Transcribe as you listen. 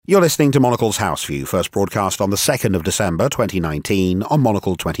You're listening to Monocle's House View, first broadcast on the 2nd of December 2019 on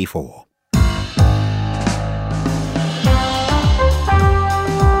Monocle 24.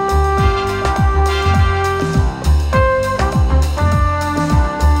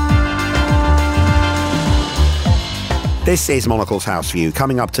 This is Monocle's House View,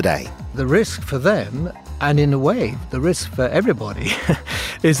 coming up today. The risk for them, and in a way, the risk for everybody,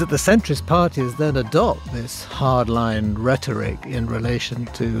 is that the centrist parties then adopt this hardline rhetoric in relation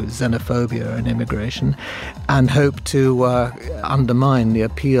to xenophobia and immigration and hope to undermine the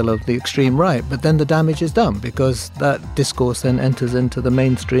appeal of the extreme right. But then the damage is done because that discourse then enters into the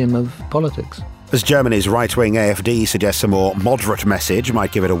mainstream of politics. As Germany's right-wing AfD suggests a more moderate message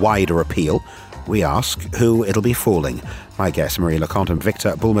might give it a wider appeal, we ask who it'll be fooling. My guests, Marie Leconte and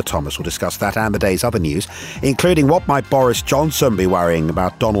Victor Bulmer Thomas, will discuss that and the day's other news, including what might Boris Johnson be worrying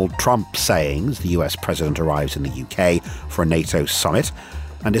about Donald Trump saying as the US president arrives in the UK for a NATO summit,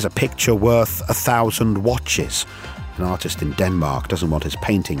 and is a picture worth 1,000 watches? An artist in Denmark doesn't want his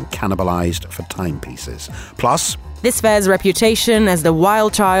painting cannibalised for timepieces. Plus, this fair's reputation as the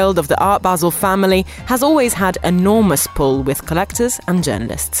wild child of the Art Basel family has always had enormous pull with collectors and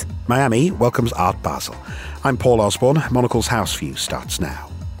journalists. Miami welcomes Art Basel. I'm Paul Osbourne. Monocle's House View starts now.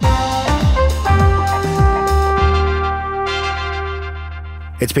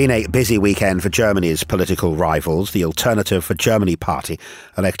 It's been a busy weekend for Germany's political rivals. The Alternative for Germany party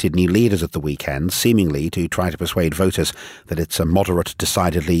elected new leaders at the weekend, seemingly to try to persuade voters that it's a moderate,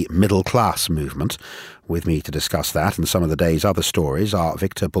 decidedly middle-class movement. With me to discuss that and some of the day's other stories are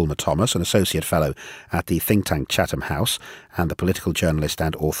Victor Bulmer Thomas, an associate fellow at the think tank Chatham House, and the political journalist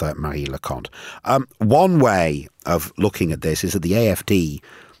and author Marie Leconte. One way of looking at this is that the AfD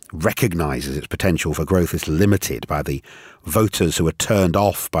recognises its potential for growth is limited by the voters who are turned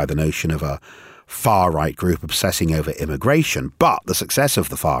off by the notion of a far-right group obsessing over immigration. But the success of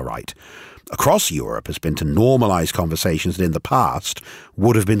the far-right across Europe has been to normalise conversations that in the past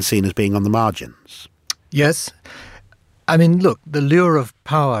would have been seen as being on the margins. Yes. I mean, look, the lure of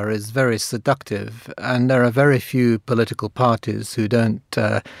power is very seductive, and there are very few political parties who don't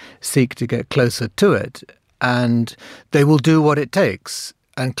seek to get closer to it, and they will do what it takes.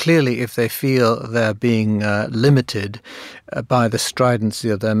 And clearly, if they feel they're being limited by the stridency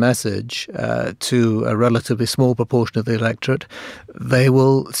of their message to a relatively small proportion of the electorate, they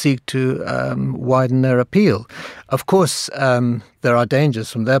will seek to widen their appeal. Of course, there are dangers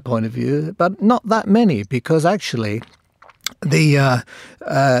from their point of view, but not that many, because actually the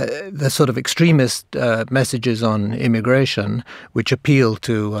sort of extremist messages on immigration, which appeal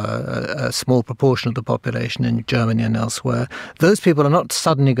to a small proportion of the population in Germany and elsewhere, those people are not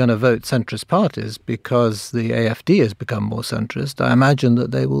suddenly going to vote centrist parties because the AfD has become more centrist. I imagine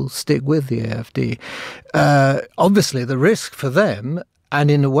that they will stick with the AfD. Obviously, the risk for them, and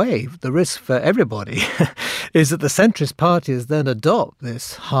in a way, the risk for everybody, is that the centrist parties then adopt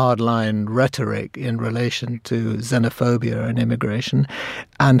this hardline rhetoric in relation to xenophobia and immigration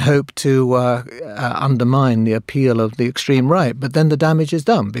and hope to undermine the appeal of the extreme right. But then the damage is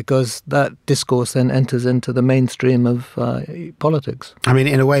done because that discourse then enters into the mainstream of politics. I mean,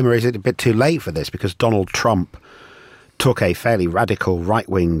 in a way, Marie, is it a bit too late for this? Because Donald Trump took a fairly radical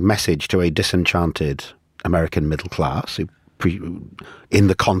right-wing message to a disenchanted American middle class who in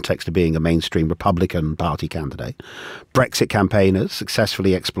the context of being a mainstream Republican Party candidate. Brexit campaigners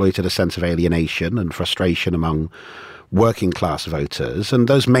successfully exploited a sense of alienation and frustration among working class voters, and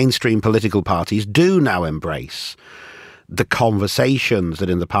those mainstream political parties do now embrace the conversations that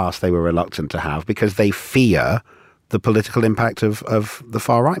in the past they were reluctant to have because they fear the political impact of the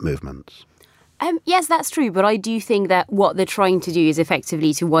far-right movements. Yes, that's true, but I do think that what they're trying to do is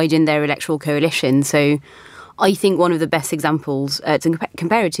effectively to widen their electoral coalition. So I think one of the best examples to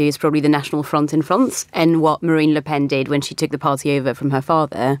compare it to is probably the National Front in France and what Marine Le Pen did when she took the party over from her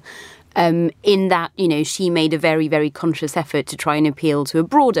father. In that, she made a very, very conscious effort to try and appeal to a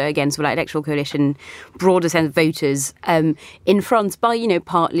broader, again, sort of like electoral coalition, broader set of voters in France by,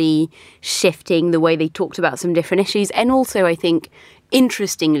 partly shifting the way they talked about some different issues. And also, I think,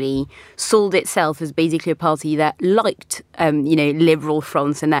 interestingly, sold itself as basically a party that liked, liberal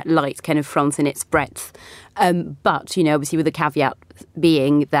France and that liked kind of France in its breadth. But, obviously with the caveat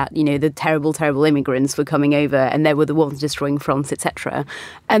being that, the terrible, terrible immigrants were coming over and they were the ones destroying France, etc.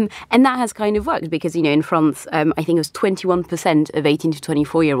 And that has kind of worked because, in France, I think it was 21% of 18 to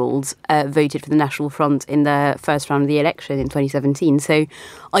 24-year-olds voted for the National Front in the first round of the election in 2017. So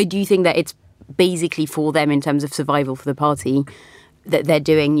I do think that it's basically for them in terms of survival for the party that they're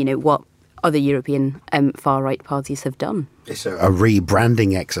doing, what other European far-right parties have done. It's a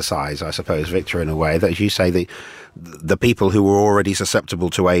rebranding exercise, I suppose, Victor, in a way, that, as you say, the people who were already susceptible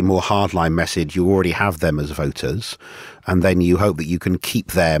to a more hardline message, you already have them as voters, and then you hope that you can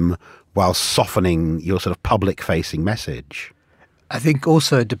keep them while softening your sort of public-facing message. I think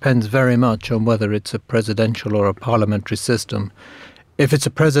also it depends very much on whether it's a presidential or a parliamentary system. If it's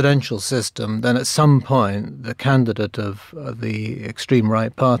a presidential system, then at some point the candidate of the extreme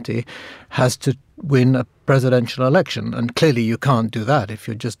right party has to win a presidential election. And clearly you can't do that if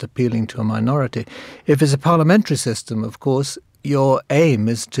you're just appealing to a minority. If it's a parliamentary system, of course, your aim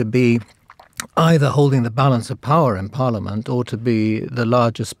is to be either holding the balance of power in Parliament or to be the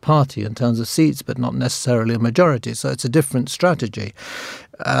largest party in terms of seats, but not necessarily a majority. So it's a different strategy.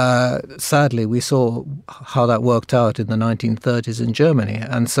 Sadly, we saw how that worked out in the 1930s in Germany.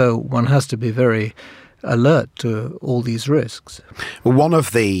 And so one has to be very alert to all these risks. Well, one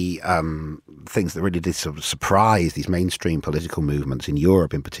of the things that really did sort of surprise these mainstream political movements in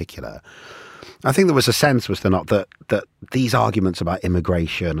Europe in particular, I think there was a sense, was there not, that these arguments about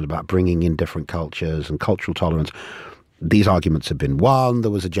immigration and about bringing in different cultures and cultural tolerance, these arguments had been won. There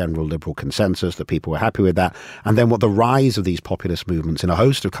was a general liberal consensus that people were happy with that. And then what the rise of these populist movements in a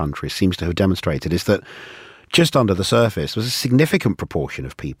host of countries seems to have demonstrated is that just under the surface was a significant proportion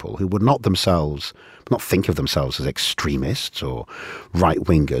of people who would not think of themselves as extremists or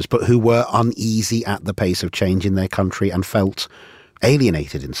right-wingers, but who were uneasy at the pace of change in their country and felt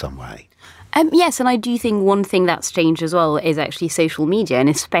alienated in some way. Yes, and I do think one thing that's changed as well is actually social media, and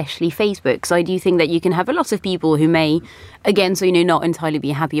especially Facebook. So I do think that you can have a lot of people who may, again, not entirely be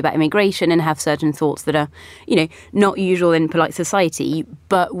happy about immigration and have certain thoughts that are, not usual in polite society,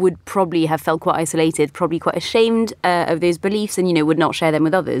 but would probably have felt quite isolated, probably quite ashamed of those beliefs and, would not share them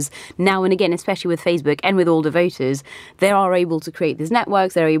with others. Now and again, especially with Facebook and with older voters, they are able to create these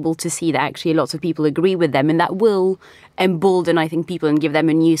networks. They're able to see that actually lots of people agree with them, and that will embolden, I think, people and give them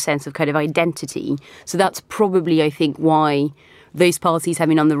a new sense of kind of identity. So that's probably, I think, why those parties have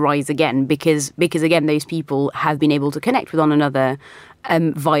been on the rise again, because again, those people have been able to connect with one another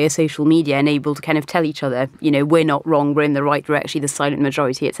via social media and able to kind of tell each other, we're not wrong, we're in the right, we're actually the silent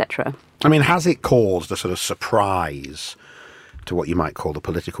majority, etc. I mean, has it caused a sort of surprise to what you might call the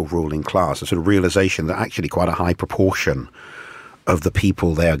political ruling class, a sort of realization that actually quite a high proportion of the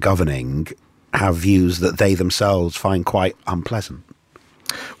people they are governing have views that they themselves find quite unpleasant?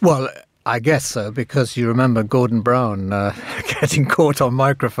 Well, I guess so, because you remember Gordon Brown getting caught on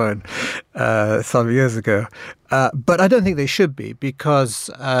microphone some years ago. But I don't think they should be, because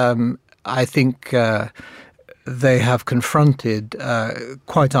I think they have confronted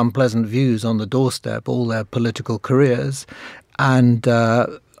quite unpleasant views on the doorstep all their political careers. And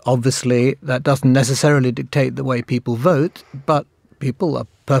obviously that doesn't necessarily dictate the way people vote, but people are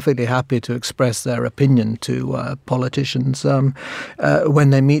perfectly happy to express their opinion to politicians when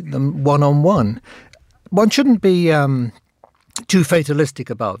they meet them one-on-one. One shouldn't be too fatalistic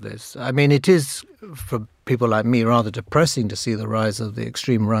about this. I mean, it is, for people like me, rather depressing to see the rise of the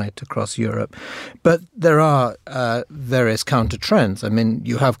extreme right across Europe. But there are various counter-trends. I mean,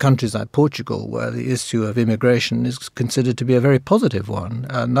 you have countries like Portugal where the issue of immigration is considered to be a very positive one,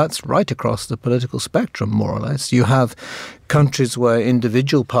 and that's right across the political spectrum, more or less. You have countries where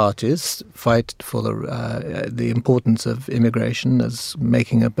individual parties fight for the importance of immigration as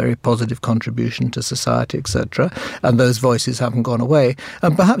making a very positive contribution to society, etc., and those voices haven't gone away.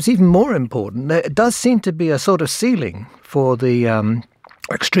 And perhaps even more important, there does seem to be a sort of ceiling for the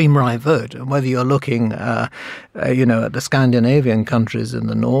extreme right vote, and whether you're looking, at the Scandinavian countries in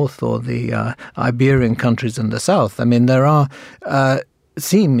the north or the Iberian countries in the south. I mean, there are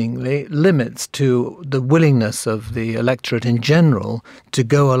seemingly limits to the willingness of the electorate in general to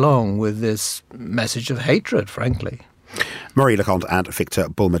go along with this message of hatred, frankly. Marie Leconte and Victor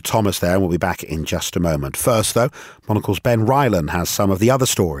Bulmer Thomas there, and we'll be back in just a moment. First, though, Monocle's Ben Ryland has some of the other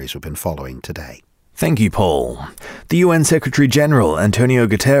stories we've been following today. Thank you, Paul. The UN Secretary-General Antonio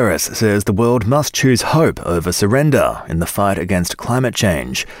Guterres says the world must choose hope over surrender in the fight against climate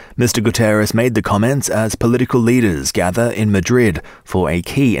change. Mr. Guterres made the comments as political leaders gather in Madrid for a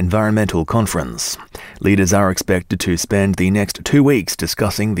key environmental conference. Leaders are expected to spend the next 2 weeks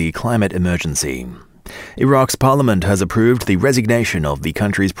discussing the climate emergency. Iraq's parliament has approved the resignation of the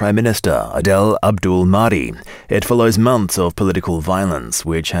country's Prime Minister, Adel Abdul Mahdi. It follows months of political violence,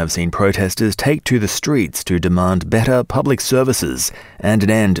 which have seen protesters take to the streets to demand better public services and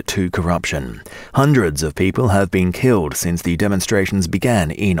an end to corruption. Hundreds of people have been killed since the demonstrations began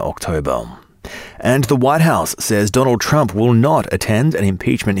in October. And the White House says Donald Trump will not attend an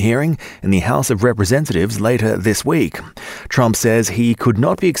impeachment hearing in the House of Representatives later this week. Trump says he could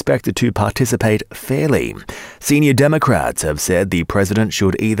not be expected to participate fairly. Senior Democrats have said the president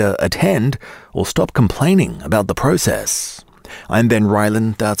should either attend or stop complaining about the process. I'm Ben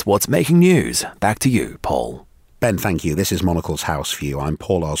Ryland. That's what's making news. Back to you, Paul. Ben, thank you. This is Monocle's House View. I'm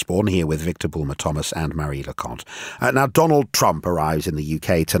Paul Osbourne, here with Victor Bulmer Thomas and Marie Leconte. Now, Donald Trump arrives in the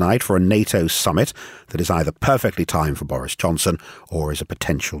UK tonight for a NATO summit that is either perfectly timed for Boris Johnson or is a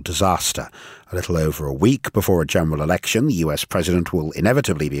potential disaster. A little over a week before a general election, the US president will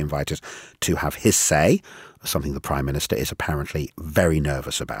inevitably be invited to have his say, something the Prime Minister is apparently very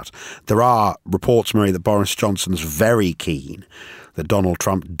nervous about. There are reports, Marie, that Boris Johnson's very keen that Donald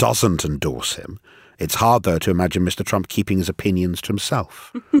Trump doesn't endorse him. It's hard, though, to imagine Mr. Trump keeping his opinions to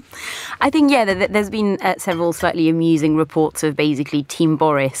himself. I think, there's been several slightly amusing reports of basically Team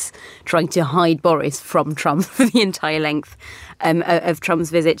Boris trying to hide Boris from Trump for the entire length of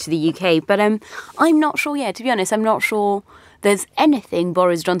Trump's visit to the UK. But I'm not sure, to be honest, I'm not sure there's anything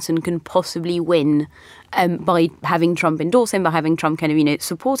Boris Johnson can possibly win by having Trump endorse him, by having Trump kind of,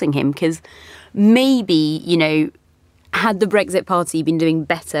 supporting him. Because maybe, had the Brexit Party been doing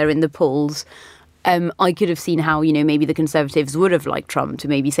better in the polls, I could have seen how, maybe the Conservatives would have liked Trump to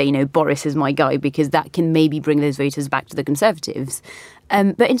maybe say, Boris is my guy, because that can maybe bring those voters back to the Conservatives.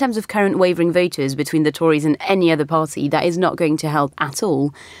 But in terms of current wavering voters between the Tories and any other party, that is not going to help at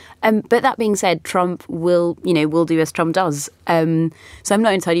all. But that being said, Trump will do as Trump does. So I'm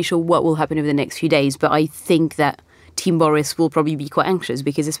not entirely sure what will happen over the next few days, but I think that Team Boris will probably be quite anxious,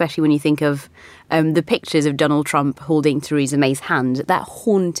 because especially when you think of the pictures of Donald Trump holding Theresa May's hand, that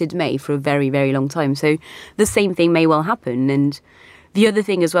haunted May for a very, very long time. So the same thing may well happen. And the other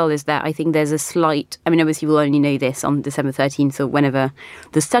thing as well is that I think there's a slight, obviously we'll only know this on December 13th or whenever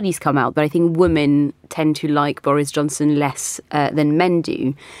the studies come out, but I think women tend to like Boris Johnson less than men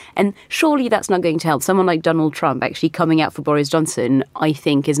do. And surely that's not going to help. Someone like Donald Trump actually coming out for Boris Johnson, I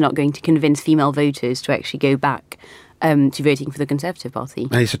think, is not going to convince female voters to actually go back to voting for the Conservative Party.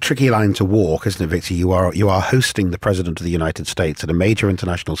 And it's a tricky line to walk, isn't it, Victor? You are hosting the President of the United States at a major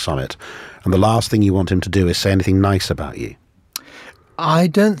international summit, and the last thing you want him to do is say anything nice about you. I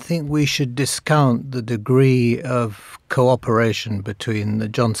don't think we should discount the degree of cooperation between the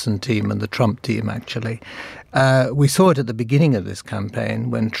Johnson team and the Trump team, actually. We saw it at the beginning of this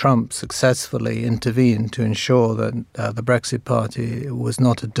campaign when Trump successfully intervened to ensure that the Brexit Party was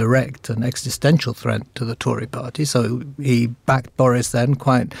not a direct and existential threat to the Tory party. So he backed Boris then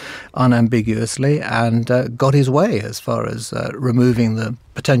quite unambiguously and got his way as far as removing the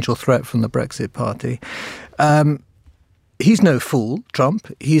potential threat from the Brexit Party. He's no fool,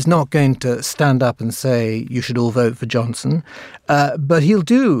 Trump. He's not going to stand up and say you should all vote for Johnson. But he'll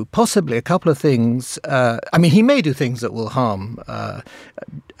do possibly a couple of things. He may do things that will harm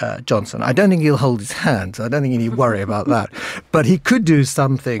Johnson. I don't think he'll hold his hands. I don't think you need to worry about that. But he could do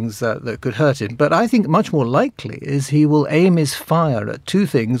some things that could hurt him. But I think much more likely is he will aim his fire at two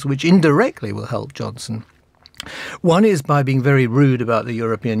things which indirectly will help Johnson. One is by being very rude about the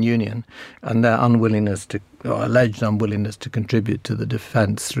European Union and their alleged unwillingness to contribute to the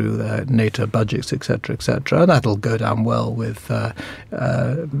defence through their NATO budgets, etc., etc. That'll go down well with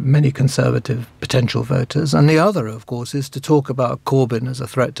many Conservative potential voters. And the other, of course, is to talk about Corbyn as a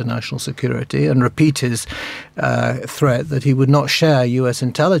threat to national security and repeat his threat that he would not share US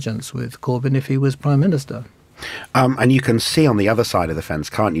intelligence with Corbyn if he was Prime Minister. And you can see on the other side of the fence,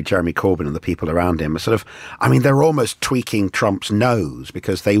 can't you, Jeremy Corbyn and the people around him are they're almost tweaking Trump's nose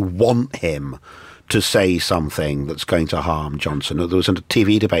because they want him to say something that's going to harm Johnson. There was a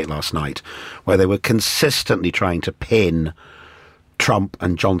TV debate last night where they were consistently trying to pin Trump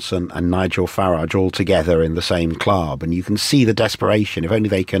and Johnson and Nigel Farage all together in the same club. And you can see the desperation, if only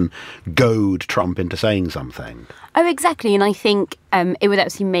they can goad Trump into saying something. Oh, exactly. And I think it would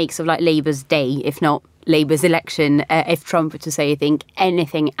actually make sort of like Labour's day, if not Labour's election, if Trump were to say, I think,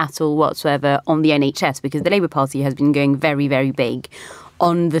 anything at all whatsoever on the NHS, because the Labour Party has been going very, very big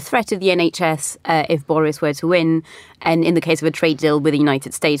on the threat of the NHS if Boris were to win, and in the case of a trade deal with the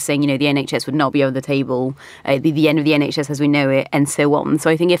United States, saying, the NHS would not be on the table, the end of the NHS as we know it, and so on. So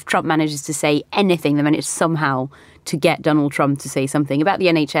I think if Trump manages to say anything, they manage somehow to get Donald Trump to say something about the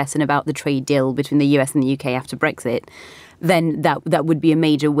NHS and about the trade deal between the US and the UK after Brexit, then that would be a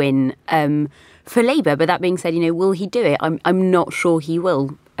major win for Labour. But that being said, will he do it? I'm not sure he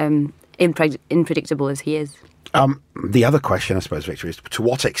will, unpredictable as he is. The other question, I suppose, Victor, is to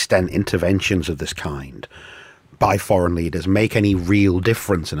what extent interventions of this kind by foreign leaders make any real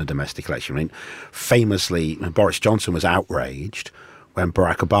difference in a domestic election. Famously, Boris Johnson was outraged when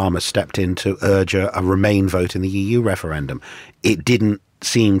Barack Obama stepped in to urge a Remain vote in the EU referendum. It didn't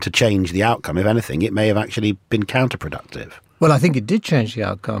seem to change the outcome. If anything, it may have actually been counterproductive. Well, I think it did change the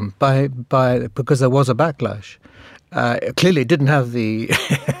outcome because there was a backlash. Clearly, it didn't have the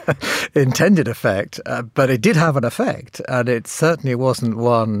intended effect, but it did have an effect, and it certainly wasn't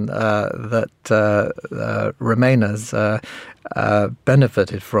one that Remainers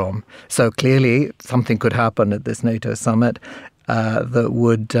benefited from. So clearly, something could happen at this NATO summit that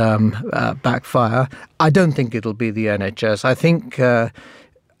would backfire. I don't think it'll be the NHS. I think the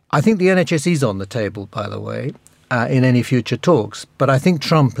NHS is on the table, by the way, in any future talks. But I think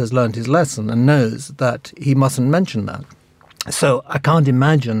Trump has learned his lesson and knows that he mustn't mention that. So I can't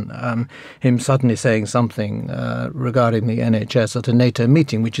imagine him suddenly saying something regarding the NHS at a NATO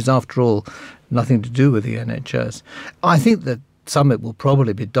meeting, which is, after all, nothing to do with the NHS. I think that summit will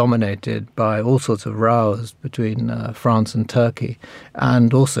probably be dominated by all sorts of rows between France and Turkey,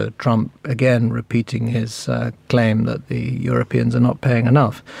 and also Trump again repeating his claim that the Europeans are not paying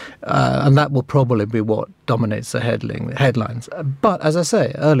enough. And that will probably be what dominates the headlines. But as I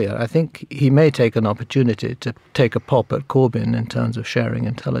say earlier, I think he may take an opportunity to take a pop at Corbyn in terms of sharing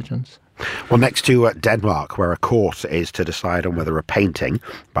intelligence. Well, next to Denmark, where a court is to decide on whether a painting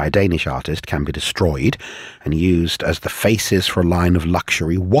by a Danish artist can be destroyed and used as the faces for a line of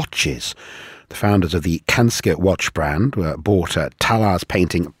luxury watches. The founders of the Kanske watch brand bought Talar's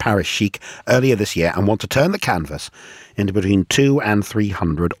painting Paris Chic earlier this year and want to turn the canvas into between 200 and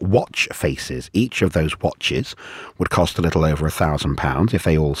 300 watch faces. Each of those watches would cost a little over £1,000. If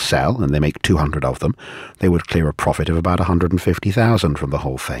they all sell, and they make 200 of them, they would clear a profit of about 150,000 from the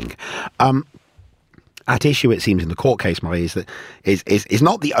whole thing. At issue, it seems, in the court case, Molly, is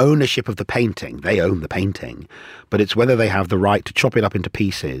not the ownership of the painting. They own the painting. But it's whether they have the right to chop it up into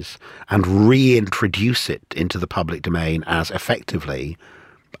pieces and reintroduce it into the public domain as effectively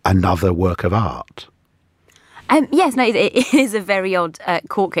another work of art. Yes, no, it is a very odd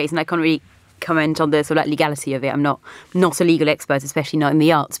court case, and I can't really comment on the sort of legality of it. I'm not a legal expert, especially not in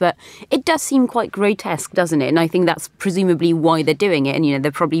the arts, but it does seem quite grotesque, doesn't it? And I think that's presumably why they're doing it. And,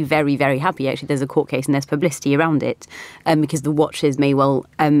 they're probably very, very happy, actually, there's a court case and there's publicity around it, because the watches may well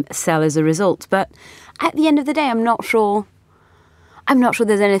sell as a result. But at the end of the day, I'm not sure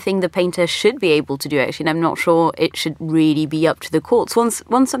there's anything the painter should be able to do, actually, and I'm not sure it should really be up to the courts. Once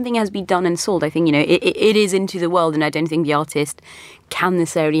something has been done and sold, I think, it is into the world, and I don't think the artist can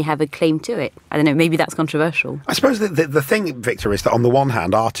necessarily have a claim to it. I don't know, maybe that's controversial. I suppose the thing, Victor, is that on the one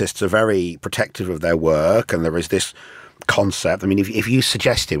hand, artists are very protective of their work, and there is this concept. I mean, if you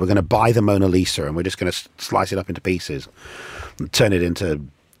suggested we're going to buy the Mona Lisa and we're just going to slice it up into pieces and turn it into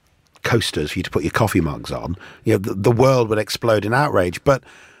coasters for you to put your coffee mugs on, the world would explode in outrage. But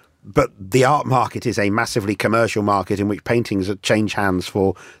the art market is a massively commercial market in which paintings change hands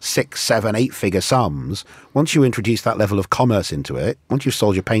for 6, 7, 8-figure sums. Once you introduce that level of commerce into it, once you've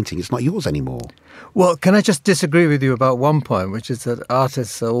sold your painting, it's not yours anymore. Well, can I just disagree with you about one point, which is that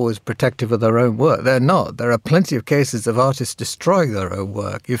artists are always protective of their own work? They're not. There are plenty of cases of artists destroying their own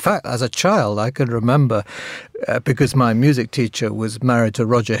work. In fact, as a child, I can remember, because my music teacher was married to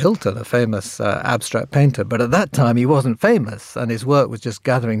Roger Hilton, a famous abstract painter, but at that time he wasn't famous, and his work was just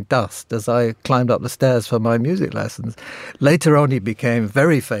gathering dust as I climbed up the stairs for my music lessons. Later on, he became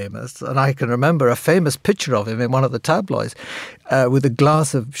very famous, and I can remember a famous picture of him in one of the tabloids with a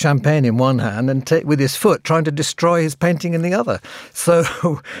glass of champagne in one hand and with his foot trying to destroy his painting in the other. So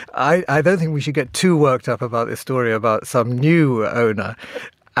I don't think we should get too worked up about this story about some new owner.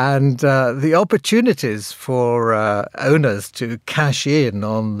 And the opportunities for owners to cash in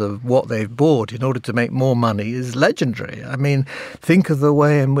on what they've bought in order to make more money is legendary. I mean, think of the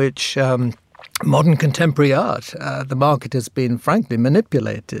way in which modern contemporary art, the market has been frankly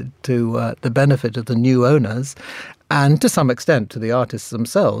manipulated to the benefit of the new owners and to some extent to the artists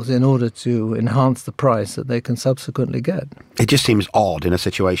themselves in order to enhance the price that they can subsequently get. It just seems odd in a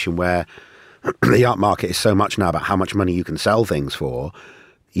situation where the art market is so much now about how much money you can sell things for.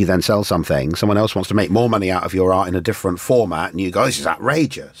 You then sell something, someone else wants to make more money out of your art in a different format, and you go, this is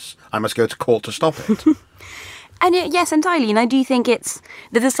outrageous. I must go to court to stop it. And yes, entirely. And I do think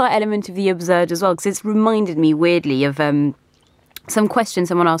there's a slight element of the absurd as well, because it's reminded me weirdly of some questions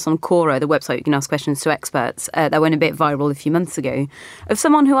someone asked on Quora, the website you can ask questions to experts, that went a bit viral a few months ago, of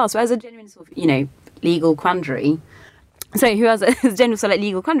someone who asked, as a genuine sort of, legal quandary,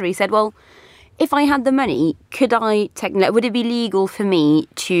 said, well, if I had the money, would it be legal for me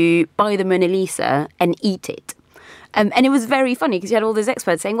to buy the Mona Lisa and eat it? And it was very funny because you had all those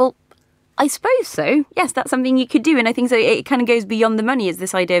experts saying, well, I suppose so. Yes, that's something you could do. And I think so. It kind of goes beyond the money, is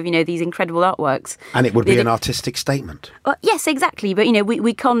this idea of, these incredible artworks. And it would be an artistic statement. Yes, exactly. But,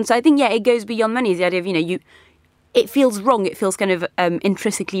 we can't. So I think, it goes beyond money, is the idea of, it feels wrong. It feels kind of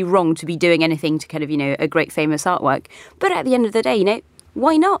intrinsically wrong to be doing anything to kind of, a great famous artwork. But at the end of the day,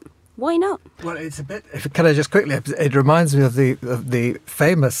 why not? Why not? Well, it's a bit. Can I just quickly? It reminds me of the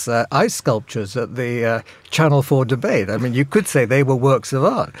famous ice sculptures at the Channel 4 debate. I mean, you could say they were works of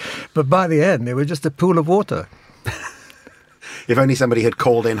art, but by the end, they were just a pool of water. If only somebody had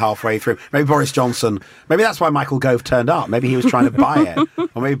called in halfway through. Maybe Boris Johnson. Maybe that's why Michael Gove turned up. Maybe he was trying to buy it,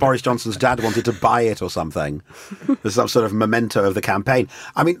 or maybe Boris Johnson's dad wanted to buy it or something. There's some sort of memento of the campaign.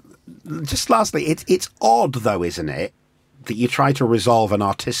 I mean, just lastly, it's odd though, isn't it, that you try to resolve an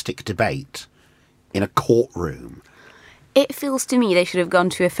artistic debate in a courtroom? It feels to me they should have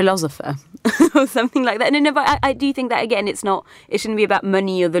gone to a philosopher or something like that. No, but I do think that, again, it shouldn't be about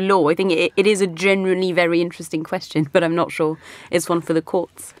money or the law. I think it is a genuinely very interesting question, but I'm not sure it's one for the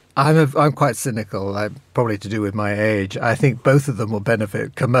courts. I'm quite cynical, probably to do with my age. I think both of them will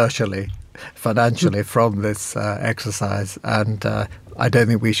benefit commercially, financially from this exercise, and I don't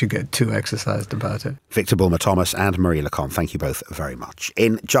think we should get too exercised about it. Victor Bulmer Thomas and Marie Lecomte, thank you both very much.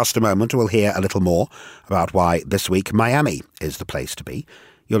 In just a moment, we'll hear a little more about why this week Miami is the place to be.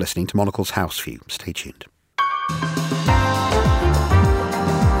 You're listening to Monocle's House View. Stay tuned.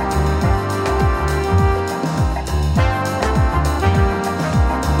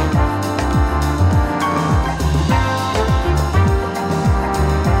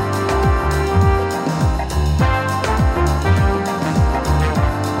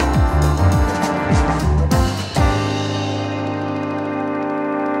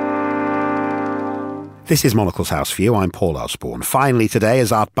 This is Monocle's House View. I'm Paul Osbourne. Finally today,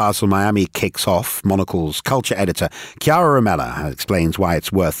 as Art Basel Miami kicks off, Monocle's culture editor Chiara Romella explains why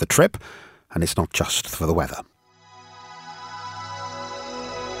it's worth the trip, and it's not just for the weather.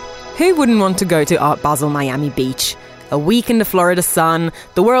 Who wouldn't want to go to Art Basel Miami Beach? A week in the Florida sun,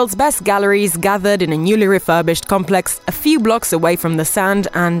 the world's best galleries gathered in a newly refurbished complex a few blocks away from the sand,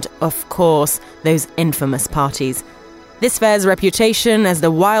 and, of course, those infamous parties. This fair's reputation as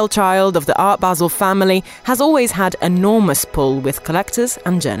the wild child of the Art Basel family has always had enormous pull with collectors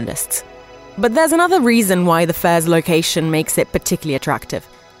and journalists. But there's another reason why the fair's location makes it particularly attractive.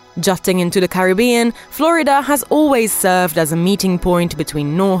 Jutting into the Caribbean, Florida has always served as a meeting point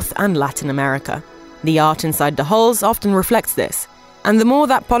between North and Latin America. The art inside the halls often reflects this. And the more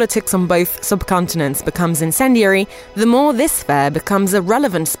that politics on both subcontinents becomes incendiary, the more this fair becomes a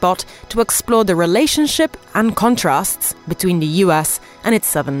relevant spot to explore the relationship and contrasts between the US and its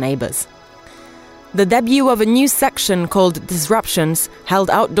southern neighbours. The debut of a new section called Disruptions,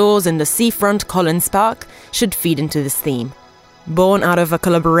 held outdoors in the seafront Collins Park, should feed into this theme. Born out of a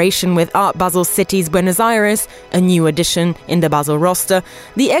collaboration with Art Basel City's Buenos Aires, a new addition in the Basel roster,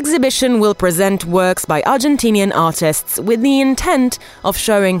 the exhibition will present works by Argentinian artists with the intent of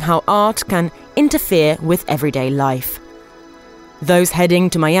showing how art can interfere with everyday life. Those heading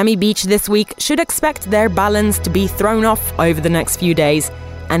to Miami Beach this week should expect their balance to be thrown off over the next few days,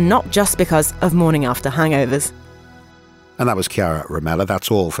 and not just because of morning after hangovers. And that was Chiara Romella. That's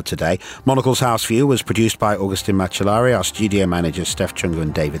all for today. Monocle's House View was produced by Augustin Macellari, our studio managers Steph Chungu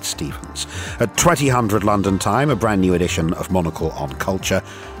and David Stevens. At 2000 London time, a brand new edition of Monocle on Culture.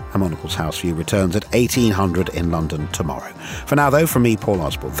 And Monocle's House View returns at 1800 in London tomorrow. For now, though, from me, Paul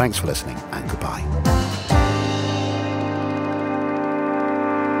Osbourne, thanks for listening and goodbye.